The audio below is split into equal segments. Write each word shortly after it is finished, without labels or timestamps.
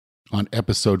On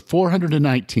episode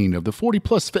 419 of the 40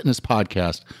 Plus Fitness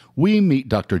Podcast, we meet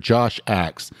Dr. Josh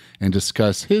Axe and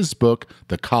discuss his book,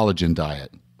 The Collagen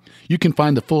Diet. You can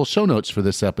find the full show notes for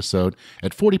this episode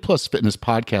at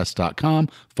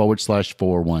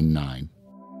 40plusfitnesspodcast.com/419.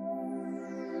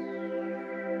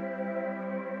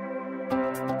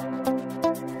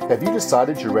 Have you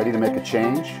decided you're ready to make a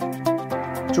change?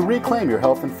 To reclaim your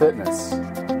health and fitness?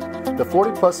 The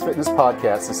 40 Plus Fitness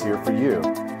Podcast is here for you.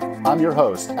 I'm your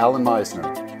host, Alan Meisner.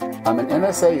 I'm an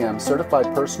NSAM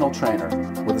certified personal trainer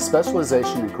with a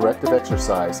specialization in corrective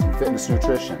exercise and fitness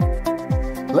nutrition.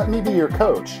 Let me be your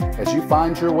coach as you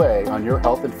find your way on your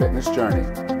health and fitness journey.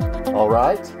 All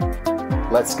right,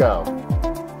 let's go.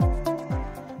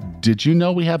 Did you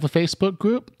know we have a Facebook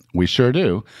group? We sure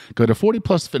do. Go to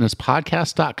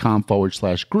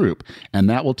 40plusfitnesspodcast.com/group, and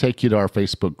that will take you to our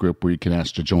Facebook group where you can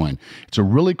ask to join. It's a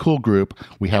really cool group.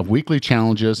 We have weekly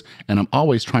challenges, and I'm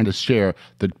always trying to share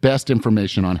the best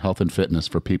information on health and fitness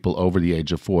for people over the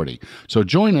age of 40. So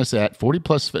join us at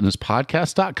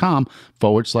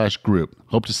 40plusfitnesspodcast.com/group.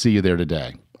 Hope to see you there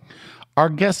today. Our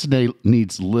guest today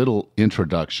needs little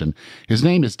introduction. His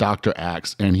name is Dr.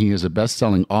 Axe, and he is a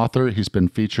best-selling author. He's been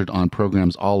featured on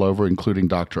programs all over, including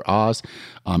Dr. Oz,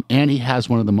 and he has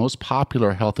one of the most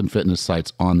popular health and fitness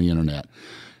sites on the internet.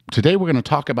 Today, we're going to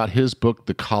talk about his book,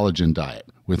 The Collagen Diet.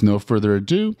 With no further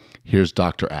ado, here's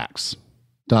Dr. Axe.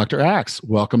 Dr. Axe,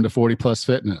 welcome to 40 Plus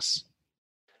Fitness.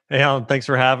 Hey, Alan, thanks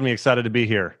for having me. Excited to be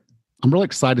here. I'm really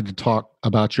excited to talk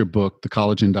about your book, The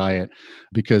Collagen Diet,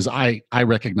 because I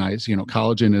recognize,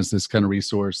 collagen is this kind of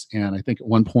resource. And I think at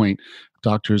one point,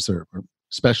 doctors or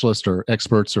specialists or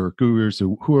experts or gurus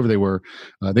or whoever they were,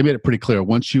 they made it pretty clear.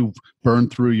 Once you've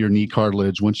burned through your knee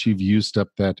cartilage, once you've used up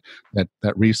that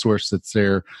resource that's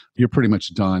there, you're pretty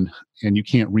much done and you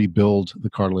can't rebuild the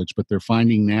cartilage. But they're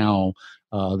finding now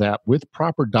that with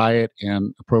proper diet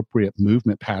and appropriate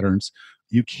movement patterns,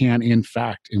 you can, in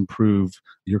fact, improve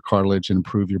your cartilage and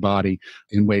improve your body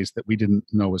in ways that we didn't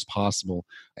know was possible.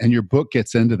 And your book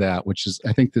gets into that, which is,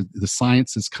 I think, the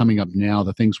science is coming up now.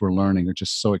 The things we're learning are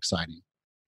just so exciting.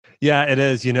 Yeah, it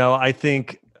is. I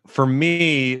think for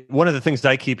me, one of the things that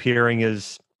I keep hearing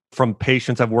is from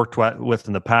patients I've worked with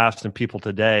in the past and people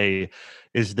today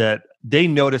is that they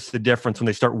notice the difference when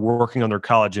they start working on their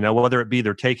collagen. Now, whether it be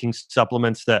they're taking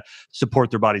supplements that support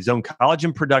their body's own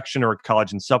collagen production or a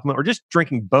collagen supplement, or just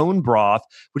drinking bone broth,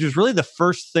 which is really the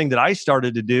first thing that I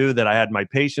started to do that I had my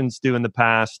patients do in the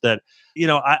past that,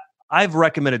 I've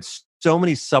recommended so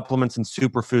many supplements and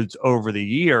superfoods over the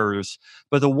years,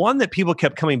 but the one that people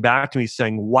kept coming back to me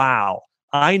saying, wow,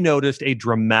 I noticed a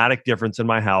dramatic difference in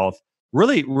my health,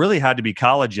 really had to be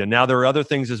collagen. Now, there are other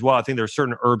things as well. I think there are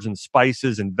certain herbs and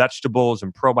spices and vegetables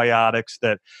and probiotics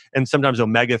and sometimes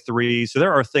omega-3. So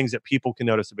there are things that people can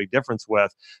notice a big difference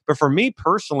with. But for me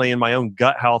personally, in my own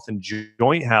gut health and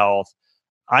joint health,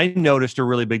 I noticed a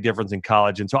really big difference in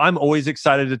collagen. So I'm always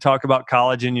excited to talk about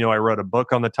collagen. I wrote a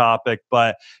book on the topic,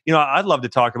 but, I'd love to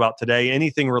talk about today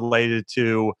anything related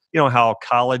to, how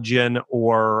collagen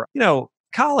or,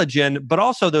 collagen, but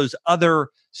also those other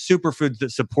superfoods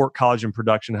that support collagen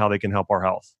production, how they can help our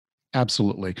health.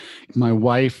 Absolutely. My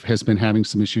wife has been having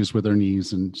some issues with her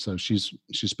knees, and so she's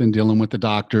been dealing with the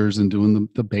doctors and doing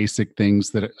the basic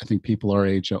things that I think people our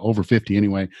age, over 50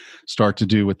 anyway, start to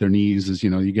do with their knees. Is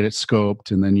you get it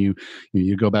scoped, and then you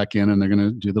go back in, and they're going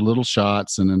to do the little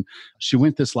shots. And then she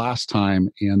went this last time,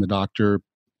 and the doctor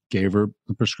gave her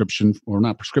a prescription, or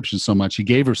not prescription so much. He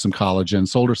gave her some collagen,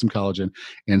 sold her some collagen,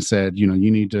 and said, you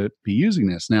need to be using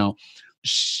this now.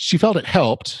 She felt it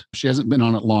helped. She hasn't been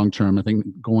on it long term. I think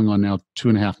going on now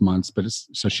 2.5 months. But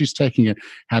so she's taking it,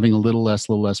 having a little less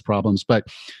problems. But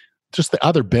just the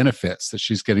other benefits that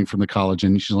she's getting from the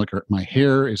collagen. She's like, my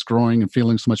hair is growing and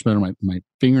feeling so much better. My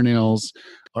fingernails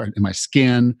and my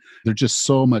skin, they're just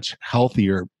so much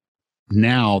healthier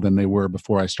now than they were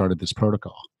before I started this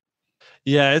protocol.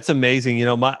 Yeah, it's amazing.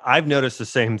 I've noticed the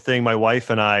same thing. My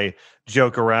wife and I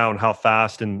joke around how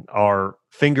fast and our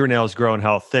fingernails grow and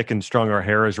how thick and strong our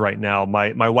hair is right now.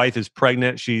 My wife is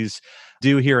pregnant. She's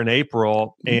due here in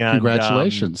April. And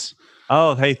congratulations.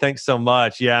 Oh, hey, thanks so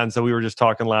much. Yeah. And so we were just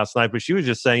talking last night, but she was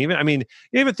just saying,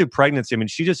 even through pregnancy,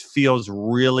 she just feels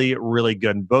really, really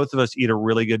good. And both of us eat a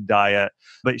really good diet.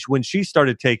 But when she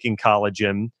started taking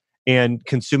collagen and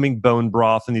consuming bone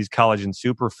broth and these collagen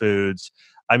superfoods,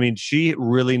 she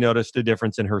really noticed a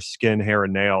difference in her skin, hair,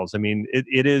 and nails.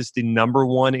 It is the number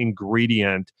one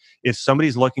ingredient if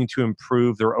somebody's looking to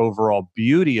improve their overall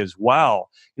beauty as well.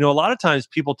 A lot of times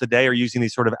people today are using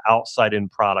these sort of outside-in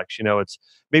products. It's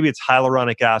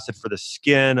hyaluronic acid for the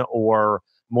skin or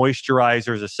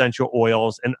moisturizers, essential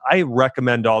oils. And I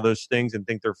recommend all those things and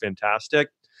think they're fantastic.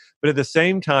 But at the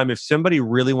same time, if somebody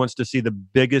really wants to see the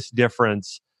biggest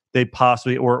difference they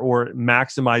possibly or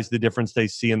maximize the difference they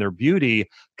see in their beauty,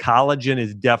 collagen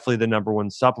is definitely the number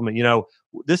one supplement.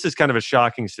 This is kind of a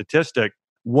shocking statistic.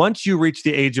 Once you reach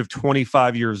the age of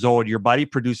 25 years old, your body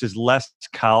produces less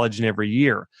collagen every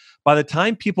year. By the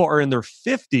time people are in their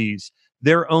 50s,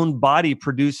 their own body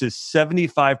produces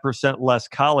 75% less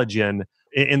collagen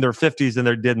in their 50s than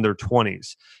they did in their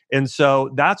 20s. And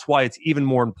so that's why it's even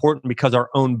more important, because our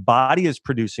own body is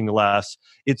producing less.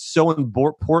 It's so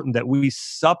important that we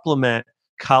supplement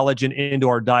collagen into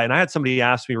our diet. And I had somebody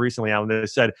ask me recently, Alan, they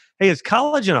said, "Hey, is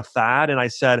collagen a fad?" And I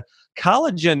said,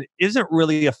 collagen isn't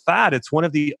really a fad. It's one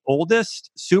of the oldest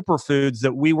superfoods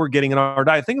that we were getting in our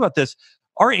diet. Think about this.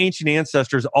 Our ancient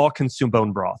ancestors all consumed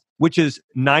bone broth, which is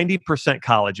 90%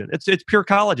 collagen. It's pure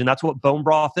collagen. That's what bone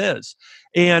broth is.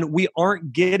 And we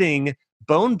aren't getting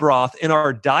bone broth in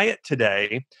our diet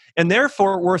today. And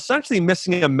therefore, we're essentially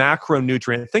missing a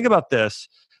macronutrient. Think about this.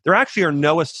 There actually are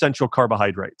no essential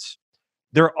carbohydrates.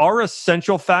 There are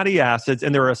essential fatty acids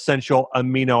and there are essential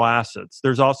amino acids.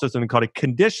 There's also something called a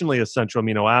conditionally essential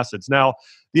amino acids. Now,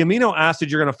 the amino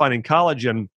acids you're going to find in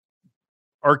collagen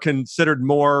are considered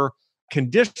more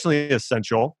conditionally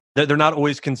essential. They're not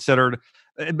always considered.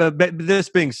 But this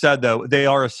being said, though, they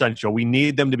are essential. We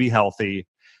need them to be healthy.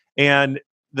 And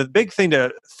the big thing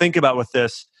to think about with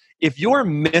this, if you're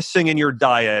missing in your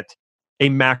diet a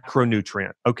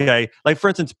macronutrient, okay, like for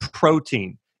instance,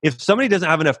 protein. If somebody doesn't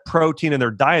have enough protein in their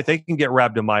diet, they can get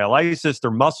rhabdomyolysis, their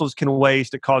muscles can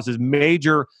waste, it causes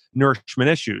major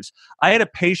nourishment issues. I had a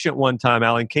patient one time,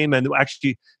 Alan, came in,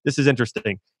 actually, this is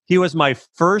interesting. He was my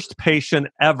first patient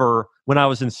ever when I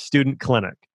was in student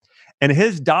clinic. And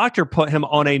his doctor put him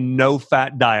on a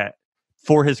no-fat diet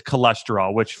for his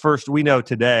cholesterol, which first we know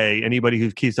today, anybody who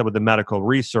keeps up with the medical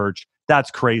research, that's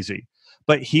crazy.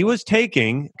 But he was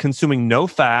consuming no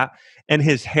fat, and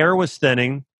his hair was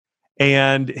thinning,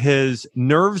 and his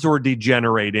nerves were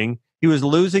degenerating. He was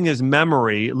losing his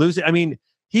memory,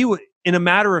 in a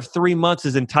matter of 3 months,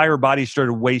 his entire body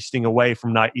started wasting away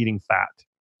from not eating fat.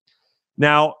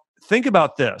 Now, think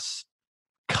about this.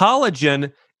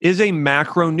 Collagen is a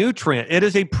macronutrient. It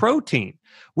is a protein.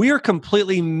 We are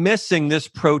completely missing this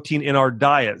protein in our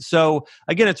diet. So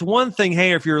again, it's one thing,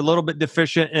 hey, if you're a little bit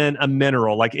deficient in a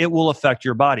mineral, like it will affect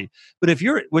your body. But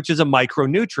which is a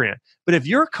micronutrient. But if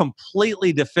you're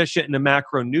completely deficient in a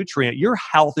macronutrient, your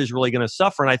health is really going to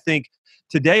suffer. And I think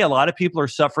today, a lot of people are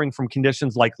suffering from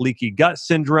conditions like leaky gut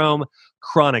syndrome,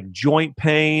 chronic joint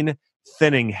pain,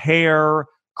 thinning hair,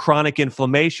 chronic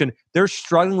inflammation. They're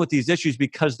struggling with these issues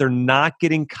because they're not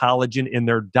getting collagen in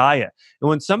their diet. And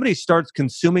when somebody starts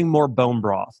consuming more bone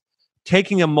broth,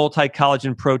 taking a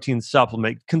multi-collagen protein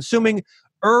supplement, consuming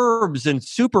herbs and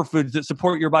superfoods that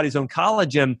support your body's own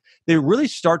collagen, they really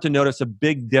start to notice a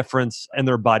big difference in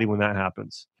their body when that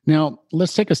happens. Now,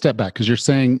 let's take a step back, because you're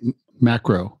saying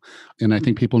macro. And I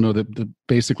think people know that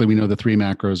basically we know the three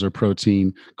macros are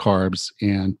protein, carbs,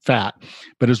 and fat.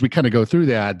 But as we kind of go through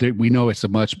that, we know it's a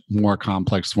much more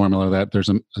complex formula, that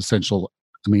there's essential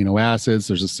amino acids,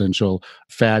 there's essential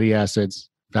fatty acids,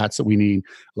 fats that we need.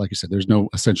 Like you said, there's no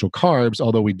essential carbs,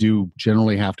 although we do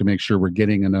generally have to make sure we're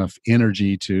getting enough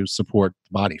energy to support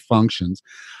body functions.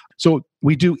 So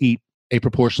we do eat a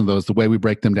proportion of those. The way we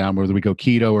break them down, whether we go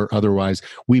keto or otherwise,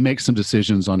 we make some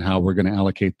decisions on how we're going to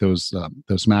allocate those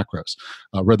macros.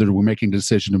 Whether we're making a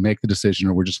decision to make the decision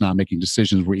or we're just not making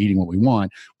decisions, we're eating what we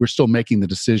want, we're still making the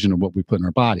decision of what we put in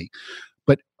our body.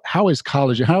 But how is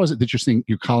collagen? How is it that you're seeing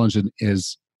your collagen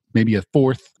is maybe a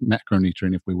fourth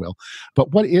macronutrient, if we will?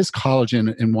 But what is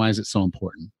collagen and why is it so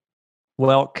important?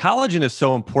 Well, collagen is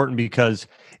so important because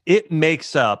it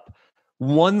makes up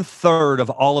 1/3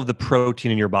 of all of the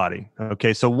protein in your body.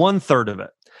 Okay, so 1/3 of it.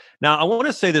 Now, I want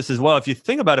to say this as well. If you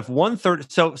think about it, if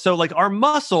 1/3, so like our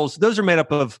muscles, those are made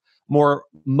up of more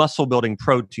muscle building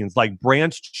proteins like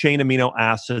branched chain amino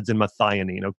acids and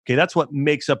methionine. Okay, that's what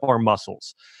makes up our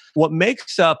muscles. What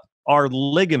makes up our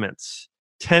ligaments,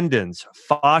 tendons,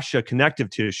 fascia,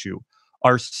 connective tissue,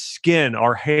 our skin,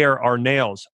 our hair, our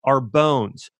nails, our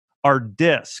bones, our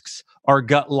discs, our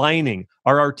gut lining,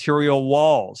 our arterial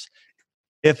walls.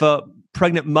 If a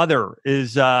pregnant mother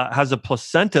has a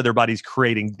placenta their body's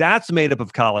creating, that's made up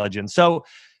of collagen. So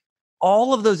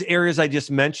all of those areas I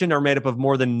just mentioned are made up of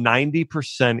more than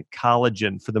 90%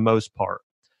 collagen for the most part.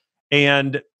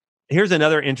 And here's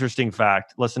another interesting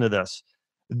fact. Listen to this.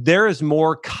 There is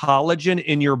more collagen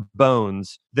in your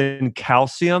bones than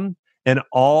calcium and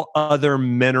all other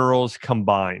minerals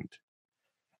combined.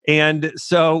 And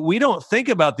so we don't think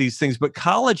about these things, but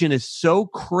collagen is so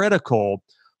critical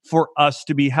for us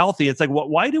to be healthy. It's like,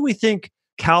 why do we think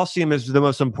calcium is the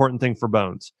most important thing for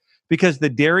bones because the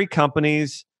dairy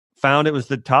companies found it was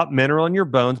the top mineral in your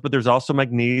bones, but there's also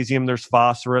magnesium, there's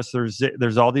phosphorus,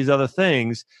 there's all these other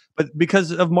things, but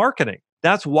because of marketing.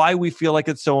 That's why we feel like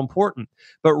it's so important.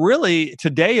 But really,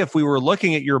 today, if we were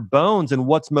looking at your bones and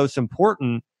what's most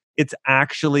important, it's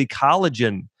actually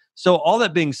collagen. So, all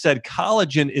that being said,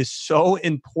 collagen is so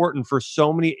important for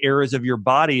so many areas of your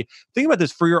body. Think about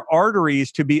this, for your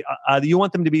arteries to be, you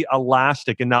want them to be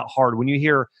elastic and not hard. When you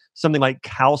hear something like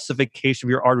calcification of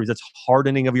your arteries, that's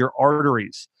hardening of your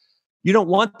arteries. You don't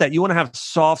want that. You want to have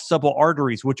soft, supple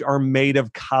arteries, which are made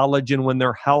of collagen when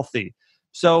they're healthy.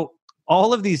 So,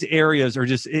 all of these areas are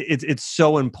just, it's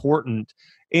so important.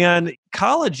 And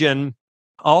collagen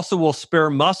also will spare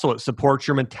muscle. It supports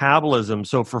your metabolism.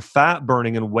 So for fat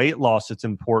burning and weight loss, it's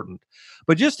important.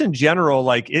 But just in general,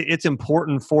 like it's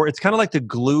important for, it's kind of like the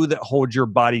glue that holds your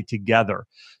body together.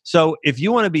 So if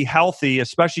you want to be healthy,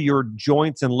 especially your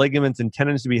joints and ligaments and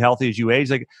tendons to be healthy as you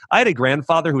age, like I had a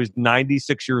grandfather who was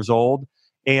 96 years old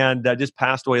and just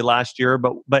passed away last year.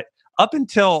 But up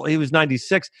until he was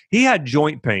 96, he had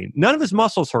joint pain. None of his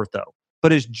muscles hurt though,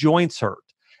 but his joints hurt.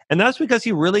 And that's because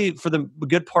he really, for the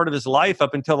good part of his life,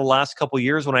 up until the last couple of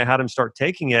years when I had him start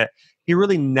taking it, he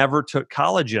really never took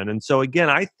collagen. And so again,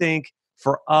 I think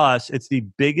for us, it's the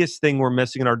biggest thing we're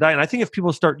missing in our diet. And I think if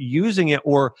people start using it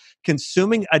or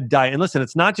consuming a diet, and listen,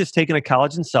 it's not just taking a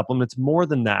collagen supplement, it's more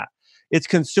than that. It's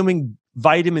consuming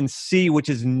vitamin C, which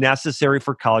is necessary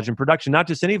for collagen production, not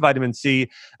just any vitamin C,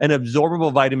 an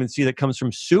absorbable vitamin C that comes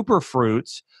from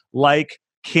superfruits like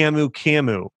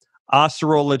camu,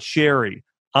 acerola cherry,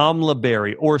 amla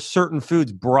berry, or certain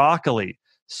foods, broccoli,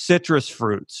 citrus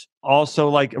fruits, also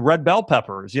like red bell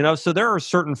peppers, so there are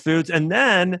certain foods. And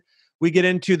then we get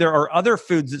into, there are other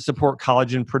foods that support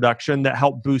collagen production that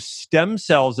help boost stem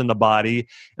cells in the body.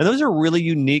 And those are really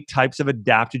unique types of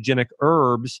adaptogenic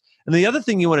herbs. And the other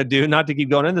thing you want to do, not to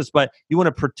keep going into this, but you want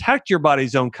to protect your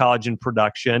body's own collagen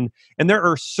production. And there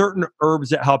are certain herbs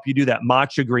that help you do that.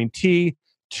 Matcha green tea,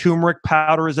 turmeric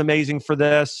powder is amazing for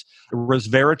this.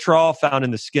 Resveratrol found in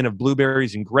the skin of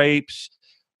blueberries and grapes.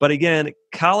 But again,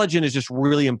 collagen is just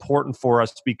really important for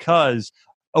us because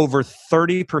over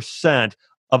 30%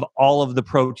 of all of the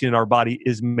protein in our body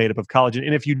is made up of collagen.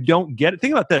 And if you don't get it,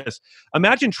 think about this.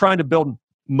 Imagine trying to build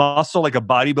muscle like a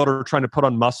bodybuilder trying to put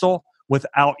on muscle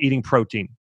without eating protein.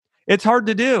 It's hard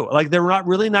to do. Like they're not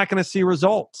going to see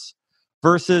results.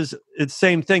 Versus it's the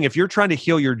same thing. If you're trying to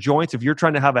heal your joints, if you're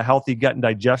trying to have a healthy gut and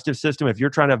digestive system, if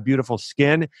you're trying to have beautiful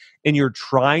skin and you're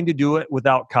trying to do it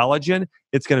without collagen,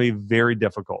 it's going to be very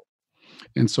difficult.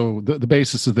 And so the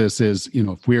basis of this is,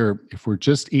 if we're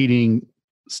just eating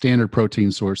standard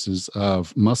protein sources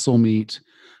of muscle meat,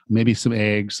 maybe some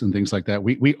eggs and things like that,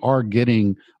 we are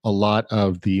getting a lot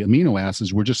of the amino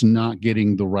acids. We're just not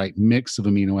getting the right mix of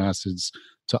amino acids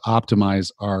to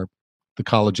optimize the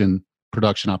collagen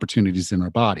production opportunities in our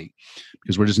body,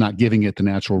 because we're just not giving it the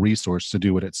natural resource to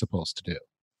do what it's supposed to do.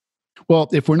 Well,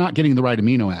 if we're not getting the right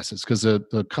amino acids, because the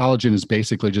collagen is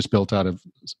basically just built out of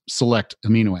select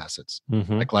amino acids,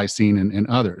 like glycine and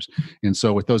others. And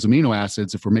so with those amino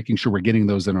acids, if we're making sure we're getting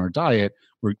those in our diet,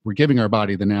 we're giving our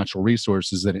body the natural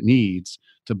resources that it needs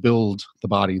to build the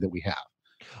body that we have.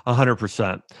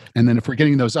 100%. And then if we're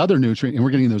getting those other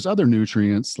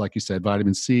nutrients, like you said,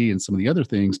 vitamin C and some of the other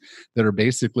things that are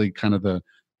basically kind of the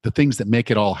things that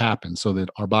make it all happen so that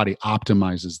our body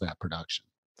optimizes that production.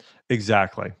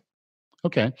 Exactly.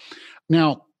 Okay.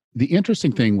 Now, the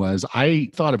interesting thing was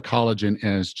I thought of collagen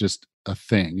as just a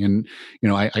thing. And,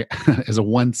 I as a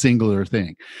one singular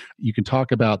thing. You can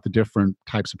talk about the different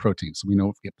types of proteins. So we know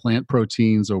if we get plant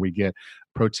proteins, or we get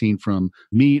protein from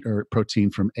meat, or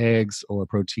protein from eggs, or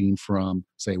protein from,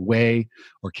 say, whey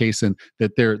or casein,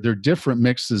 that they're different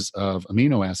mixes of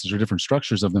amino acids or different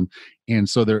structures of them. And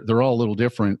so they're all a little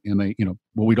different. And they,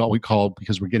 what we call,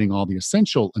 because we're getting all the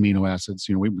essential amino acids,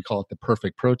 we call it the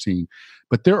perfect protein.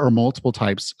 But there are multiple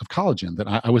types of collagen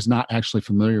that I was not actually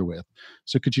familiar with.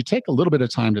 So could you take a little bit of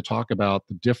time to talk about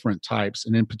the different types,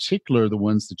 and in particular, the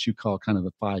ones that you call kind of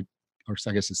the 5, or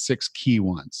I guess the 6 key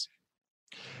ones?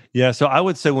 Yeah, so I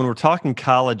would say when we're talking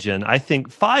collagen, I think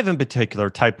 5 in particular,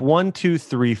 type 1, 2,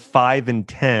 3, 5, and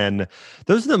 10,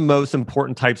 those are the most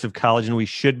important types of collagen we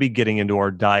should be getting into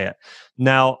our diet.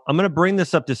 Now, I'm going to bring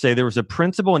this up to say there was a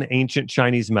principle in ancient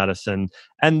Chinese medicine,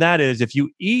 and that is if you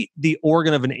eat the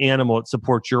organ of an animal, it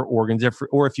supports your organs.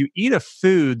 Or if you eat a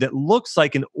food that looks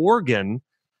like an organ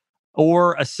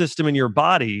or a system in your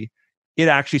body, it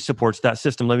actually supports that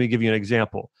system. Let me give you an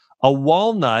example. A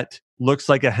walnut looks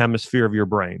like a hemisphere of your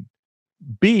brain.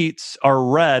 Beets are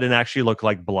red and actually look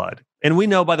like blood. And we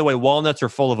know, by the way, walnuts are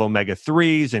full of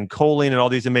omega-3s and choline and all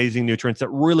these amazing nutrients that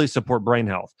really support brain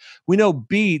health. We know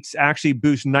beets actually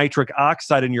boost nitric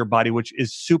oxide in your body, which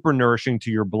is super nourishing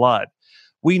to your blood.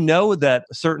 We know that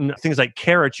certain things like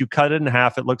carrots, you cut it in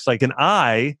half, it looks like an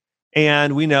eye.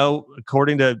 And we know,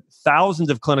 according to thousands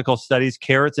of clinical studies,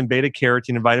 carrots and beta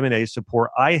carotene and vitamin A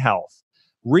support eye health.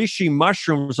 Reishi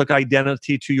mushrooms look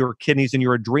identity to your kidneys and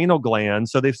your adrenal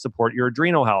glands, so they support your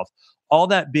adrenal health. All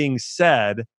that being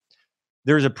said,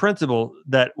 there's a principle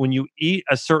that when you eat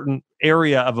a certain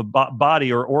area of a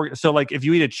body or organ, so like if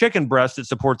you eat a chicken breast, it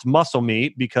supports muscle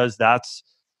meat because that's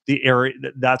the area,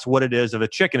 that's what it is of a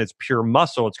chicken. It's pure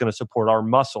muscle. It's going to support our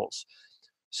muscles.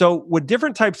 So with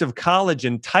different types of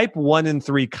collagen, type 1 and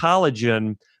 3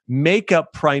 collagen make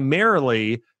up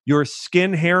primarily your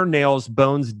skin, hair, nails,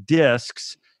 bones,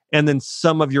 discs, and then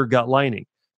some of your gut lining.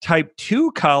 Type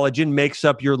 2 collagen makes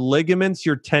up your ligaments,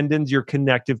 your tendons, your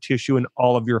connective tissue, and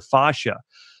all of your fascia.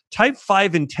 Type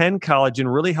 5 and 10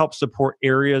 collagen really help support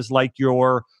areas like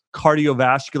your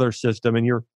cardiovascular system and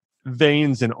your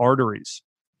veins and arteries.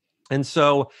 And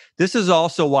so this is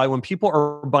also why when people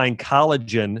are buying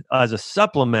collagen as a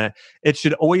supplement, it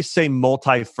should always say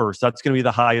multi first. That's going to be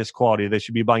the highest quality. They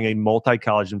should be buying a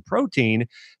multi-collagen protein,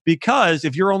 because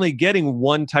if you're only getting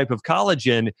one type of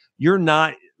collagen, you're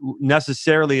not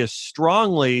necessarily as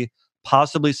strongly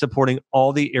possibly supporting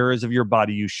all the areas of your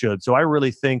body you should. So I really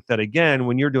think that, again,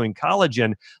 when you're doing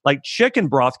collagen, like chicken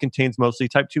broth contains mostly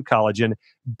type 2 collagen,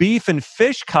 beef and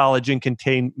fish collagen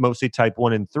contain mostly type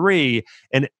 1 and 3,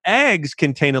 and eggs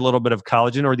contain a little bit of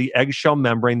collagen, or the eggshell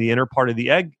membrane, the inner part of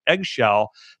the eggshell,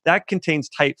 that contains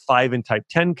type 5 and type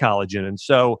 10 collagen. And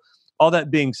so all that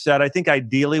being said, I think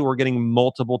ideally we're getting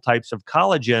multiple types of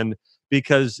collagen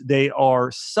because they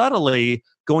are subtly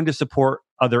going to support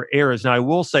other areas. Now, I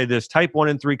will say this, type 1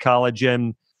 and 3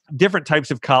 collagen, different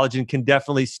types of collagen can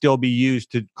definitely still be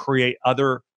used to create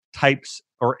other types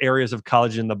or areas of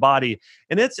collagen in the body.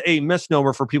 And it's a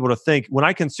misnomer for people to think when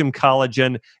I consume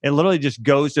collagen, it literally just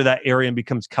goes to that area and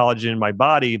becomes collagen in my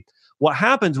body. What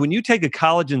happens when you take a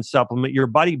collagen supplement, your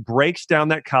body breaks down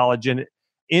that collagen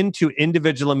into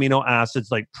individual amino acids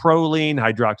like proline,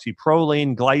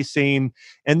 hydroxyproline, glycine,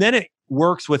 and then it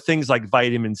works with things like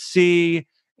vitamin C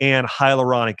and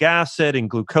hyaluronic acid and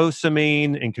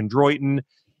glucosamine and chondroitin.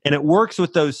 And it works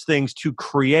with those things to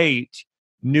create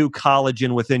new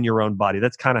collagen within your own body.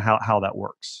 That's kind of how that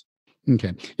works.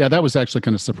 Okay. Yeah, that was actually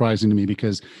kind of surprising to me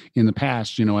because in the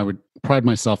past, I would pride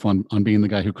myself on being the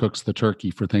guy who cooks the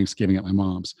turkey for Thanksgiving at my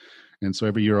mom's. And so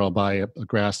every year I'll buy a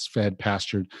grass-fed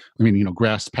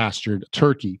grass pastured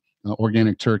turkey,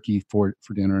 organic turkey for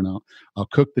dinner. And I'll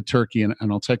cook the turkey and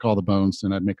I'll take all the bones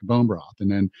and I'd make a bone broth.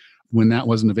 And then when that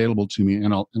wasn't available to me,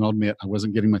 and I'll admit I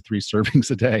wasn't getting my 3 servings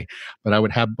a day, but I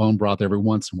would have bone broth every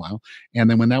once in a while. And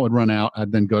then when that would run out,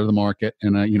 I'd then go to the market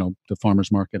and the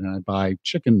farmer's market, and I'd buy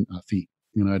chicken feet.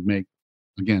 I'd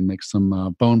make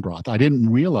some bone broth. I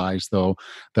didn't realize though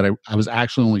that I was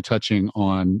actually only touching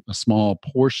on a small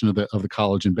portion of the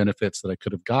collagen benefits that I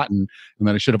could have gotten, and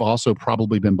that I should have also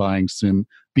probably been buying some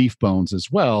beef bones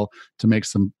as well to make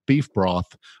some beef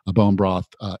broth, a bone broth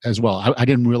as well. I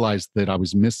didn't realize that I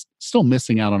was still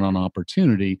missing out on an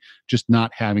opportunity, just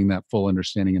not having that full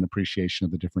understanding and appreciation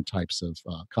of the different types of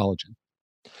collagen.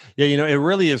 Yeah, it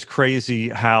really is crazy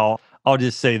how, I'll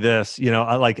just say this,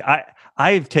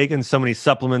 I've taken so many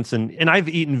supplements and I've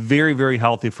eaten very, very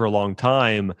healthy for a long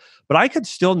time, but I could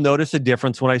still notice a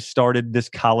difference when I started this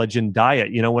collagen diet.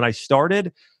 When I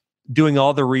started doing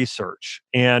all the research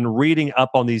and reading up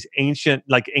on these ancient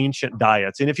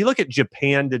diets. And if you look at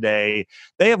Japan today,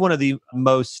 they have one of the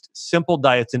most simple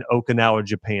diets in Okinawa,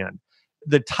 Japan.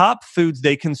 The top foods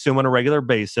they consume on a regular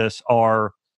basis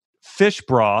are fish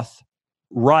broth,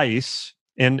 rice,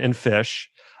 and fish.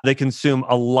 They consume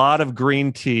a lot of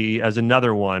green tea as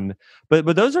another one,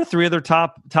 but those are 3 of their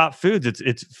top foods.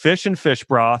 It's fish and fish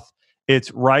broth, it's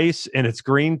rice, and it's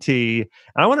green tea.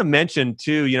 And I want to mention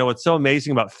too, what's so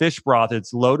amazing about fish broth?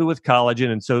 It's loaded with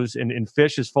collagen, and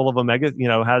fish is full of omega.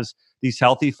 Has these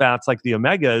healthy fats like the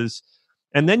omegas.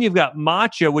 And then you've got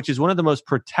matcha, which is one of the most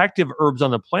protective herbs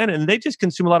on the planet. And they just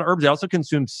consume a lot of herbs. They also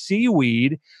consume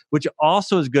seaweed, which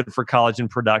also is good for collagen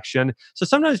production. So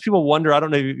sometimes people wonder, I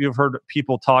don't know if you've heard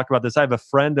people talk about this. I have a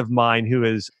friend of mine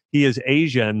he is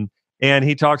Asian, and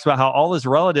he talks about how all his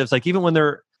relatives, like even when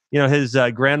they're, his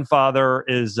grandfather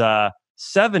is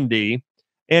 70,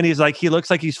 and he's like, he looks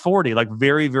like he's 40, like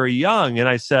very, very young. And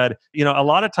I said, a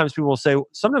lot of times people will say,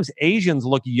 sometimes Asians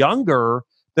look younger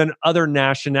than other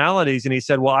nationalities. And he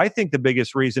said, well, I think the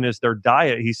biggest reason is their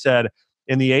diet. He said,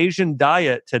 in the Asian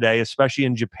diet today, especially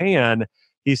in Japan,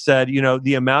 He said,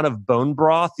 the amount of bone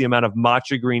broth, the amount of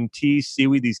matcha green tea,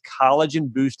 seaweed, these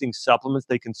collagen boosting supplements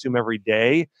they consume every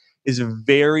day is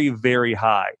very, very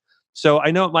high. So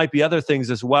I know it might be other things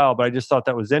as well, but I just thought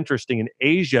that was interesting. In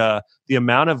Asia, the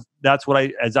amount of that's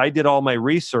what as I did all my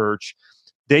research,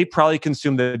 they probably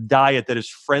consume the diet that is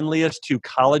friendliest to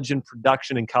collagen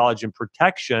production and collagen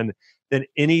protection than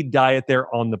any diet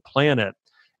there on the planet.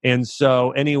 And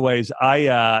so, anyways,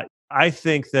 I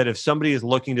think that if somebody is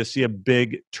looking to see a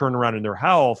big turnaround in their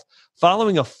health,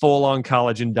 following a full-on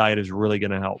collagen diet is really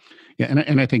going to help. Yeah,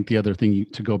 and I think the other thing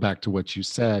to go back to what you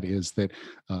said is that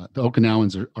the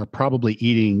Okinawans are probably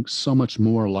eating so much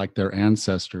more like their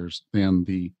ancestors than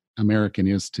the American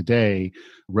is today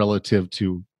relative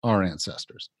to our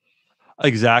ancestors.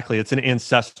 Exactly. It's an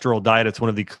ancestral diet. It's one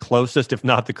of the closest, if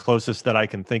not the closest, that I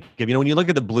can think of. When you look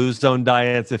at the Blue Zone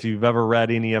diets, if you've ever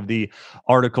read any of the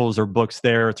articles or books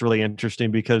there, it's really interesting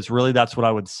because really that's what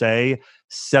I would say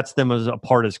sets them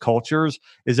apart as cultures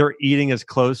is they're eating as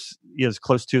close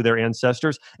to their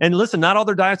ancestors. And listen, not all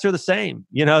their diets are the same.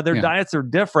 Their Yeah. diets are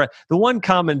different. The one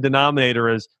common denominator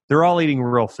is they're all eating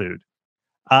real food.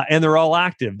 And they're all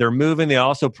active. They're moving. They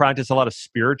also practice a lot of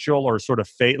spiritual or sort of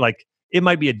faith. Like it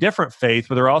might be a different faith,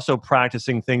 but they're also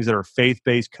practicing things that are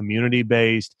faith-based,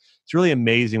 community-based. It's really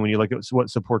amazing when you look at what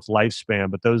supports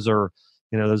lifespan. But those are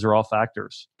all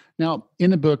factors. Now,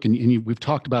 in the book, and we've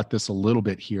talked about this a little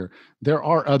bit here, there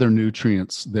are other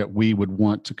nutrients that we would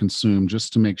want to consume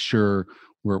just to make sure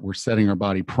we're setting our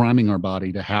body, priming our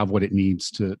body to have what it needs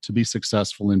to be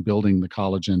successful in building the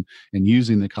collagen and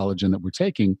using the collagen that we're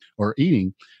taking or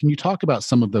eating. Can you talk about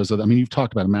some of those other, you've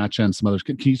talked about matcha and some others.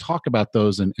 Can you talk about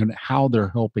those and how they're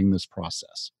helping this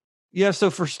process? Yeah, so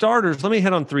for starters, let me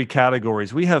hit on three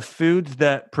categories. We have foods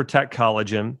that protect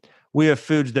collagen, we have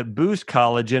foods that boost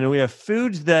collagen, and we have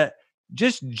foods that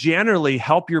just generally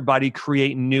help your body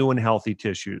create new and healthy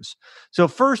tissues. So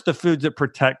first, the foods that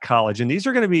protect collagen. These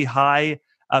are going to be high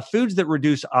foods that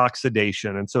reduce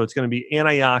oxidation. And so it's going to be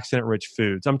antioxidant rich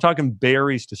foods. I'm talking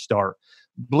berries to start.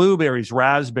 Blueberries,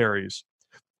 raspberries,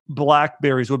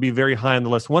 blackberries will be very high on the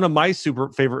list. One of my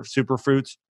favorite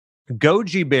superfruits,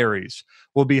 goji berries,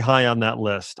 will be high on that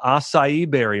list. Acai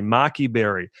berry, maki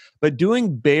berry. But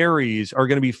doing berries are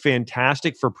going to be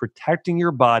fantastic for protecting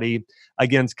your body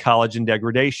against collagen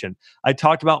degradation. I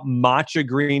talked about matcha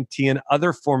green tea and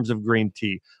other forms of green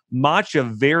tea. Matcha,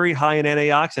 very high in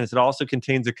antioxidants. It also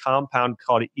contains a compound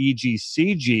called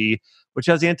EGCG, which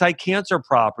has anti-cancer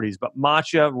properties, but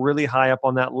matcha really high up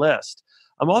on that list.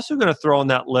 I'm also going to throw on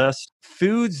that list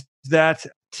foods that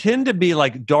tend to be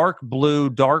like dark blue,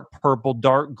 dark purple,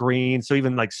 dark green. So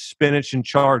even like spinach and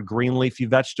chard, green leafy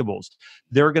vegetables,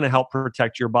 they're going to help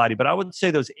protect your body. But I would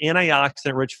say those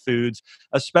antioxidant rich foods,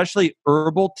 especially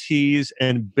herbal teas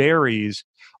and berries,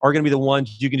 are going to be the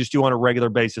ones you can just do on a regular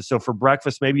basis. So for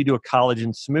breakfast, maybe you do a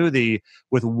collagen smoothie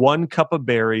with 1 cup of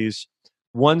berries,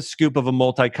 1 scoop of a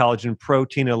multi-collagen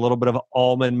protein, and a little bit of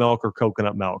almond milk or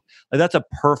coconut milk. Like that's a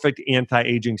perfect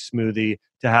anti-aging smoothie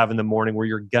to have in the morning where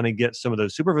you're going to get some of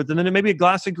those superfoods. And then maybe a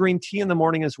glass of green tea in the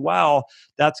morning as well.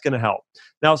 That's going to help.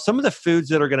 Now, some of the foods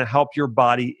that are going to help your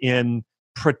body in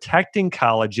protecting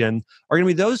collagen are going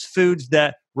to be those foods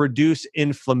that reduce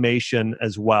inflammation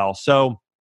as well. So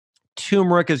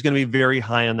turmeric is going to be very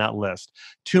high on that list.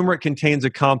 Turmeric contains a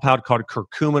compound called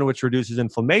curcumin, which reduces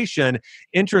inflammation.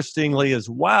 Interestingly, as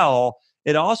well,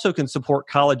 it also can support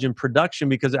collagen production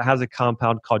because it has a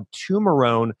compound called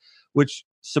turmerone, which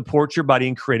supports your body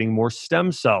in creating more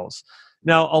stem cells.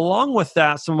 Now, along with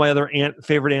that, some of my other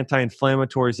favorite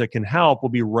anti-inflammatories that can help will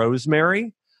be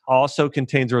rosemary. Also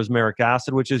contains rosmaric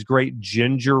acid, which is great.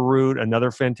 Ginger root,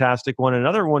 another fantastic one.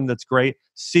 Another one that's great,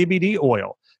 CBD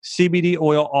oil. CBD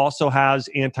oil also has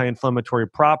anti-inflammatory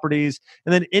properties.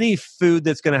 And then any food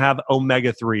that's going to have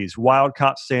omega-3s,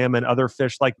 wild-caught salmon, other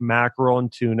fish like mackerel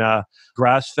and tuna,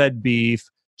 grass-fed beef,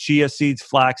 chia seeds,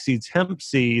 flax seeds, hemp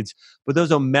seeds. But those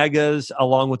omegas,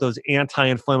 along with those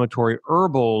anti-inflammatory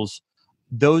herbals,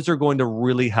 those are going to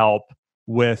really help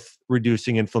with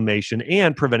reducing inflammation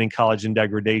and preventing collagen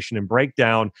degradation and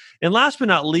breakdown. And last but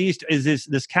not least is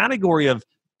this category of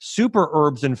super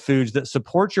herbs and foods that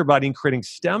support your body in creating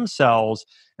stem cells.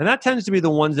 And that tends to be the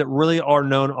ones that really are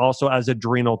known also as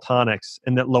adrenal tonics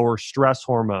and that lower stress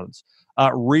hormones.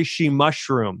 Reishi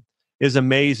mushroom is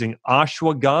amazing.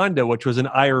 Ashwagandha, which was an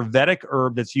Ayurvedic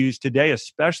herb that's used today,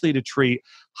 especially to treat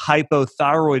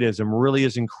hypothyroidism, really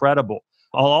is incredible.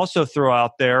 I'll also throw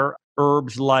out there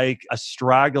herbs like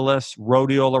astragalus,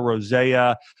 rhodiola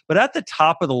rosea. But at the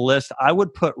top of the list, I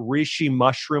would put reishi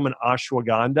mushroom and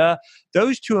ashwagandha.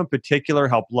 Those two in particular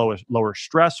help lower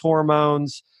stress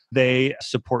hormones. They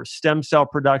support stem cell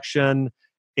production.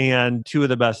 And two of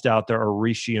the best out there are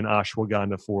reishi and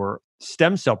ashwagandha for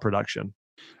stem cell production.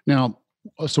 Now,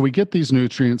 so we get these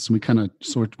nutrients and we kind of,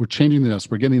 so we're changing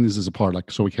this. We're getting these as a part. Like,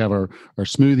 so we have our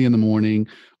smoothie in the morning,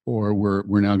 or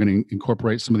we're now going to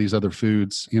incorporate some of these other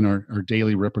foods in our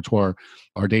daily repertoire,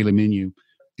 our daily menu.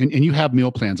 And you have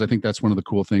meal plans. I think that's one of the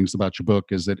cool things about your book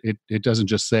is that it doesn't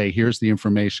just say, here's the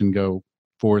information, go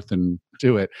forth and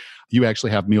do it. You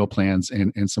actually have meal plans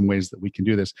and some ways that we can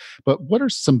do this. But what are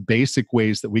some basic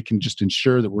ways that we can just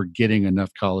ensure that we're getting enough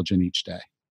collagen each day?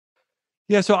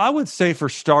 Yeah, so I would say for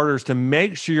starters, to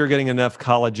make sure you're getting enough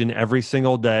collagen every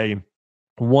single day,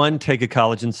 one, take a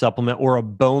collagen supplement or a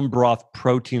bone broth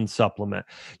protein supplement.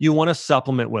 You want to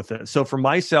supplement with it. So for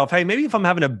myself, hey, maybe if I'm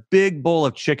having a big bowl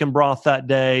of chicken broth that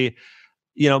day,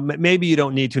 maybe you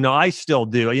don't need to. No, I still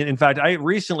do. In fact, I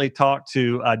recently talked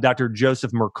to Dr.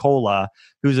 Joseph Mercola,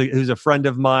 who's a friend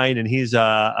of mine, and he's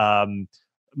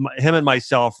him and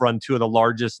myself run two of the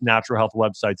largest natural health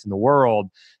websites in the world.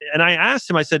 And I asked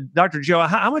him, I said, Dr. Joe,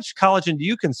 how much collagen do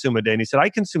you consume a day? And he said, I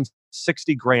consume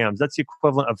 60 grams. That's the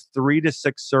equivalent of 3 to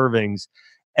 6 servings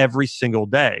every single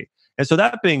day. And so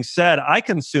that being said, I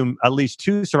consume at least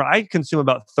I consume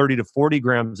about 30 to 40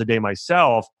 grams a day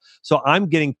myself. So I'm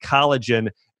getting collagen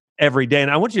every day. And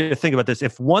I want you to think about this.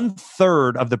 If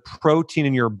 1/3 of the protein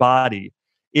in your body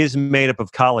is made up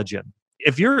of collagen,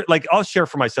 if you're like, I'll share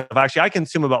for myself, actually, I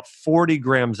consume about 40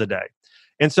 grams a day.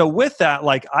 And so with that,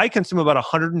 like I consume about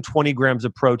 120 grams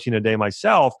of protein a day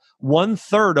myself.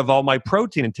 1/3 of all my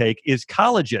protein intake is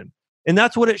collagen. And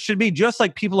that's what it should be. Just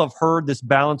like people have heard this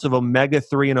balance of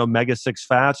omega-3 and omega-6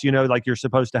 fats, like you're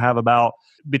supposed to have about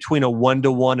between a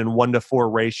 1-to-1 and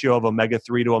 1-to-4 ratio of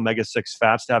omega-3 to omega-6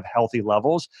 fats to have healthy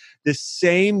levels. The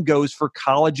same goes for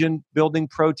collagen building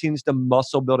proteins to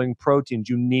muscle building proteins.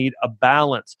 You need a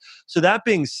balance. So that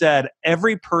being said,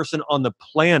 every person on the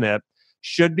planet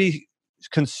should be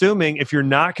consuming, if you're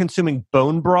not consuming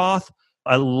bone broth,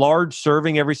 a large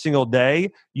serving every single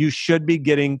day, you should be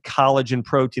getting collagen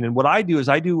protein. And what I do is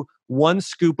I do 1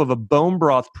 scoop of a bone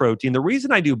broth protein. The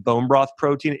reason I do bone broth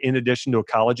protein in addition to a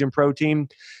collagen protein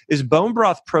is bone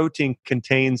broth protein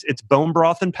contains, it's bone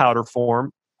broth in powder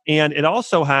form, and it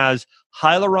also has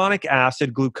hyaluronic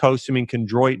acid, glucosamine,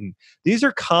 chondroitin. These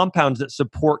are compounds that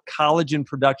support collagen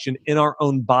production in our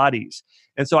own bodies.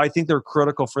 And so I think they're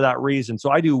critical for that reason.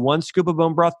 So I do 1 scoop of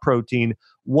bone broth protein,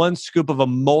 1 scoop of a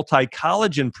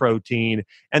multi-collagen protein,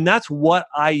 and that's what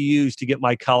I use to get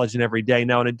my collagen every day.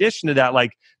 Now, in addition to that,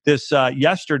 like this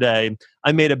yesterday,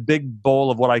 I made a big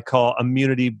bowl of what I call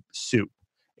immunity soup.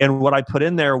 And what I put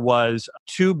in there was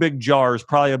 2 big jars,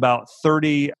 probably about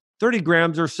 30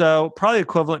 grams or so, probably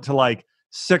equivalent to like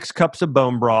 6 cups of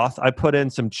bone broth. I put in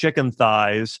some chicken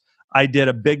thighs. I did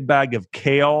a big bag of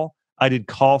kale. I did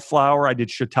cauliflower. I did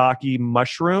shiitake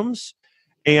mushrooms.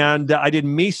 And I did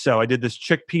miso. I did this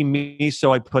chickpea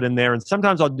miso I put in there. And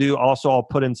sometimes I'll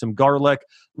put in some garlic,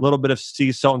 a little bit of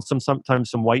sea salt, and sometimes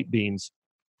some white beans.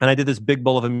 And I did this big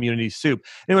bowl of immunity soup.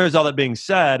 Anyways, all that being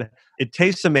said, it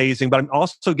tastes amazing, but I'm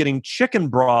also getting chicken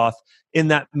broth in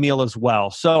that meal as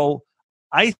well. So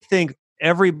I think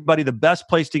everybody, the best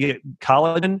place to get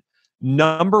collagen,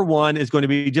 number 1 is going to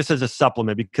be just as a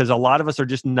supplement because a lot of us are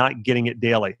just not getting it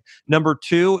daily. Number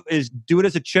 2 is do it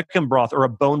as a chicken broth or a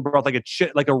bone broth,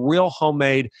 like a real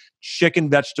homemade chicken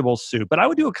vegetable soup. But I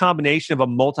would do a combination of a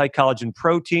multi-collagen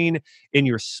protein in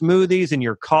your smoothies, in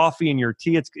your coffee, in your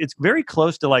tea. It's very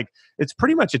close to it's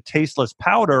pretty much a tasteless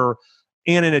powder.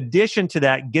 And in addition to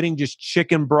that, getting just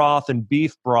chicken broth and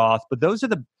beef broth. But those are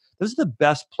the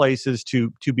best places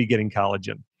to be getting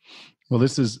collagen. Well,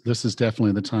 this is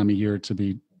definitely the time of year to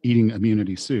be eating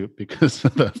immunity soup because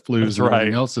of the flus and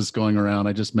everything else that's going around.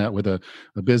 I just met with a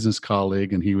business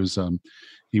colleague, and he was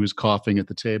coughing at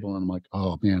the table, and I'm like,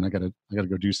 oh man, I gotta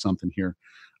go do something here.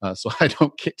 So I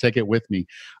don't take it with me,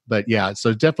 but yeah,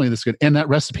 so definitely this is good. And that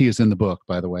recipe is in the book,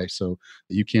 by the way, so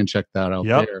you can check that out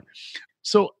there.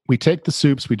 So we take the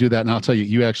soups, we do that, and I'll tell you,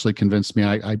 you actually convinced me.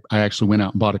 I actually went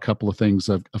out and bought a couple of things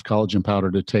of collagen powder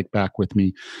to take back with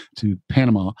me to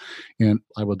Panama, and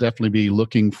I will definitely be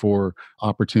looking for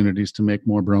opportunities to make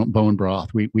more bone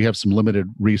broth. We have some limited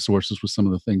resources with some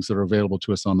of the things that are available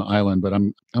to us on the island, but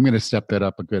I'm going to step that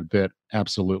up a good bit.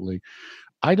 Absolutely.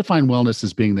 I define wellness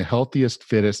as being the healthiest,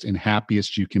 fittest, and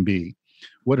happiest you can be.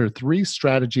 What are 3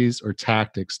 strategies or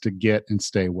tactics to get and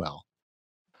stay well?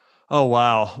 Oh,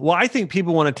 wow. Well, I think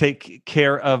people want to take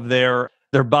care of their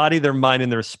body, their mind,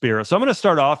 and their spirit. So I'm going to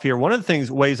start off here. One of the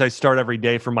ways I start every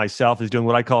day for myself is doing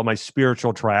what I call my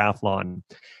spiritual triathlon.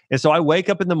 And so I wake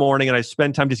up in the morning and I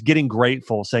spend time just getting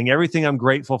grateful, saying everything I'm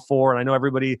grateful for. And I know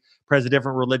everybody has a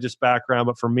different religious background,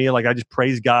 but for me, like I just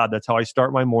praise God. That's how I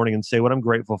start my morning and say what I'm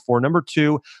grateful for. Number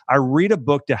two, I read a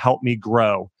book to help me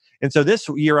grow. And so this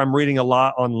year I'm reading a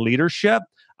lot on leadership.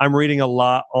 I'm reading a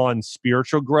lot on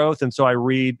spiritual growth. And so I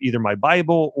read either my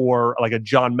Bible or like a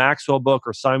John Maxwell book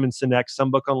or Simon Sinek,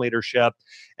 some book on leadership.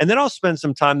 And then I'll spend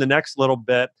some time the next little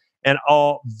bit and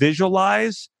I'll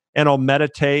visualize and I'll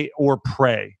meditate or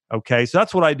pray. Okay. So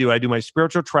that's what I do. I do my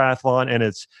spiritual triathlon, and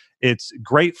it's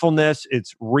gratefulness,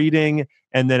 it's reading,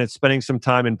 and then it's spending some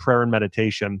time in prayer and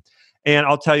meditation. And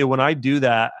I'll tell you, when I do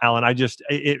that, Alan,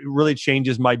 it really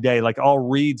changes my day. Like I'll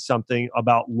read something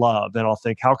about love and I'll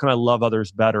think, how can I love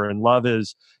others better? And love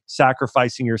is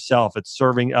sacrificing yourself. It's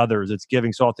serving others. It's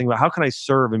giving. So I'll think about how can I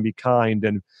serve and be kind?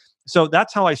 And so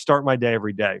that's how I start my day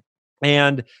every day.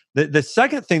 And the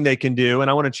second thing they can do,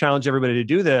 and I want to challenge everybody to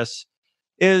do this,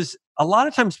 is a lot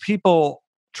of times people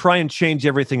try and change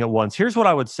everything at once. Here's what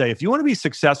I would say. If you want to be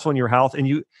successful in your health,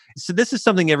 so this is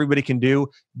something everybody can do,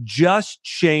 just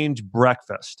change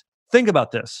breakfast. Think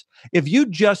about this. If you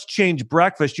just change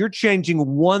breakfast, you're changing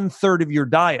 1/3 of your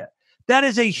diet. That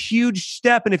is a huge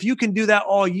step. And if you can do that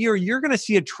all year, you're going to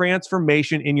see a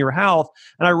transformation in your health.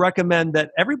 And I recommend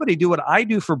that everybody do what I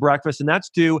do for breakfast, and that's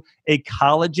do a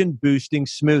collagen boosting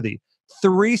smoothie.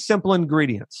 3 simple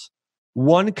ingredients: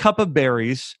 1 cup of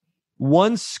berries,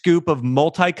 1 scoop of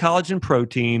multi-collagen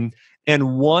protein,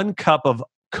 and 1 cup of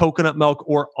coconut milk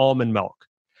or almond milk.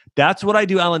 That's what I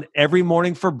do, Alan, every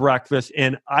morning for breakfast,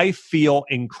 and I feel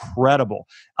incredible.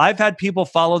 I've had people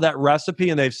follow that recipe,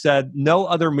 and they've said no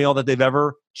other meal that they've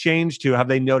ever changed to have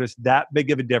they noticed that big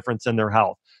of a difference in their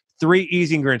health. 3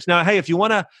 easy ingredients. Now, hey, if you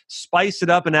want to spice it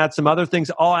up and add some other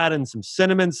things, I'll add in some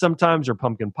cinnamon sometimes or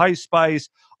pumpkin pie spice.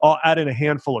 I'll add in a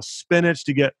handful of spinach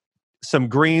to get some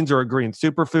greens or a green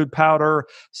superfood powder.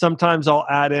 Sometimes I'll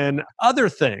add in other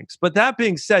things. But that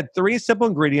being said, 3 simple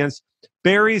ingredients: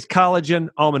 berries, collagen,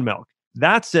 almond milk.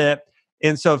 That's it.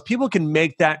 And so if people can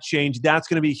make that change, that's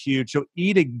going to be huge. So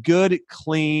eat a good,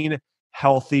 clean,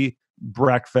 healthy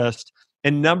breakfast.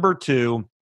 And number 2,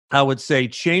 I would say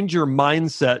change your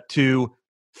mindset to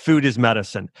food is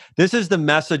medicine. This is the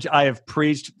message I have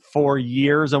preached for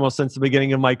years, almost since the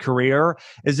beginning of my career,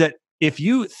 is that if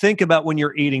you think about when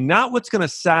you're eating, not what's going to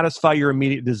satisfy your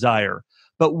immediate desire,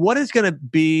 but what is going to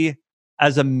be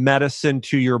as a medicine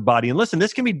to your body. And listen,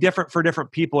 this can be different for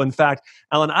different people. In fact,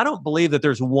 Alan, I don't believe that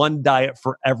there's one diet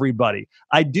for everybody.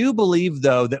 I do believe,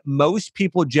 though, that most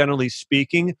people, generally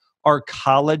speaking, are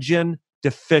collagen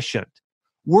deficient.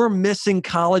 We're missing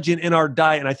collagen in our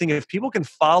diet. And I think if people can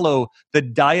follow the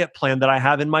diet plan that I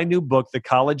have in my new book, The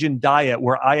Collagen Diet,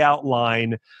 where I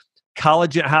outline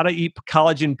collagen, how to eat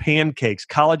collagen pancakes,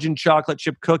 collagen chocolate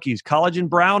chip cookies, collagen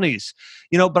brownies,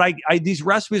 but these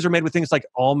recipes are made with things like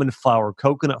almond flour,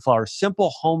 coconut flour,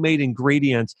 simple homemade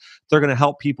ingredients. They're going to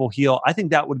help people heal. I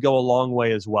think that would go a long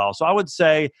way as well. So I would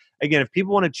say, again, if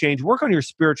people want to change, work on your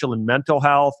spiritual and mental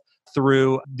health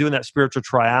through doing that spiritual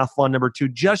triathlon. Number 2,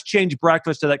 just change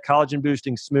breakfast to that collagen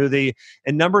boosting smoothie.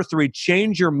 And number 3,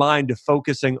 change your mind to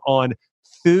focusing on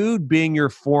food being your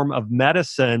form of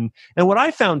medicine. And what I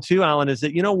found too, Alan, is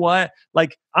that, you know what?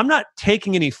 Like, I'm not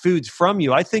taking any foods from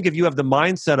you. I think if you have the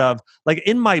mindset of, like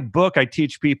in my book, I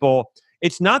teach people,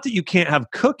 it's not that you can't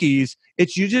have cookies,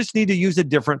 it's you just need to use a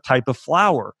different type of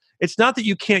flour. It's not that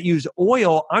you can't use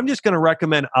oil. I'm just going to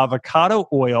recommend avocado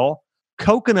oil,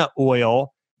 coconut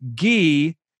oil,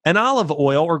 ghee, and olive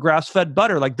oil or grass-fed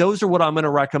butter. Like those are what I'm going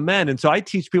to recommend. And so I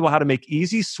teach people how to make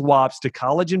easy swaps to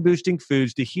collagen-boosting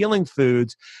foods, to healing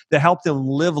foods that help them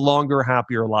live longer,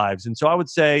 happier lives. And so I would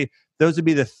say those would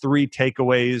be the 3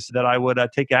 takeaways that I would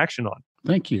take action on.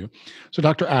 Thank you. So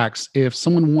Dr. Axe, if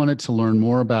someone wanted to learn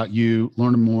more about you,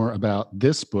 learn more about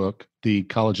this book, The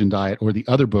Collagen Diet, or the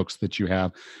other books that you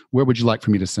have, where would you like for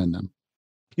me to send them?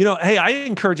 Hey, I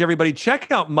encourage everybody, check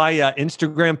out my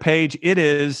Instagram page. It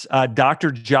is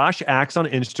Dr. Josh Axe on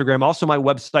Instagram. Also, my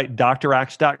website,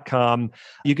 draxe.com.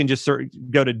 You can just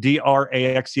go to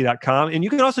draxe.com. And you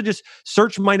can also just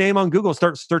search my name on Google.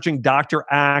 Start searching Dr.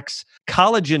 Axe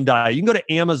Collagen Diet. You can go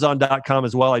to amazon.com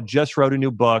as well. I just wrote a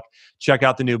new book. Check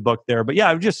out the new book there. But yeah,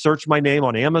 I would just search my name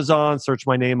on Amazon, search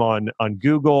my name on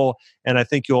Google, and I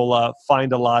think you'll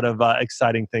find a lot of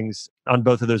exciting things on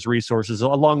both of those resources,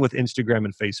 along with Instagram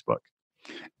and Facebook.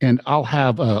 And I'll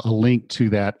have a link to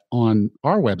that on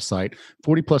our website,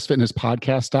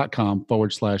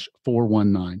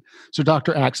 40plusfitnesspodcast.com/419. So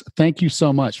Dr. Axe, thank you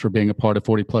so much for being a part of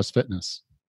 40 Plus Fitness.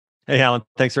 Hey, Alan,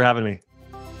 thanks for having me.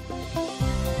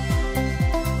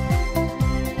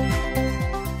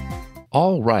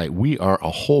 All right, we are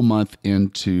a whole month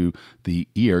into the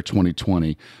year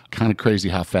 2020. Kind of crazy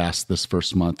how fast this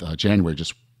first month, January,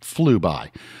 just flew by.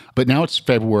 But now it's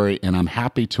February, and I'm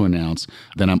happy to announce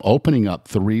that I'm opening up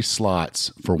 3 slots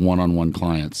for one-on-one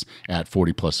clients at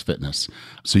 40 Plus Fitness.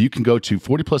 So you can go to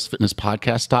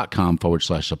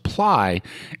 40plusfitnesspodcast.com/apply,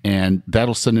 and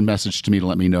that'll send a message to me to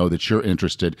let me know that you're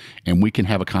interested, and we can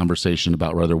have a conversation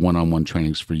about whether one-on-one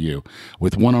trainings for you.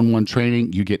 With one-on-one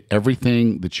training, you get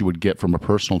everything that you would get from a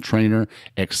personal trainer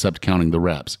except counting the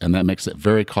reps, and that makes it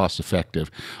very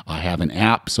cost-effective. I have an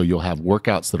app, so you'll have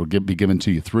workouts that'll be given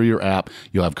to you through your app.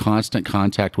 You'll have constant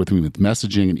contact with me with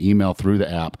messaging and email through the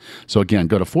app. So again,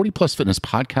 go to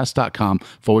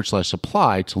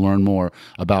 40plusfitnesspodcast.com/apply to learn more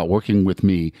about working with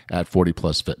me at 40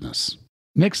 Plus Fitness.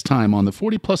 Next time on the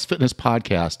 40 Plus Fitness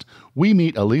podcast, we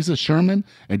meet Eliza Sherman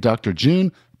and Dr.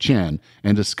 June Chen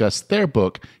and discuss their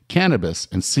book, Cannabis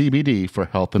and CBD for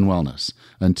Health and Wellness.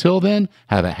 Until then,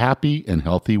 have a happy and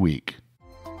healthy week.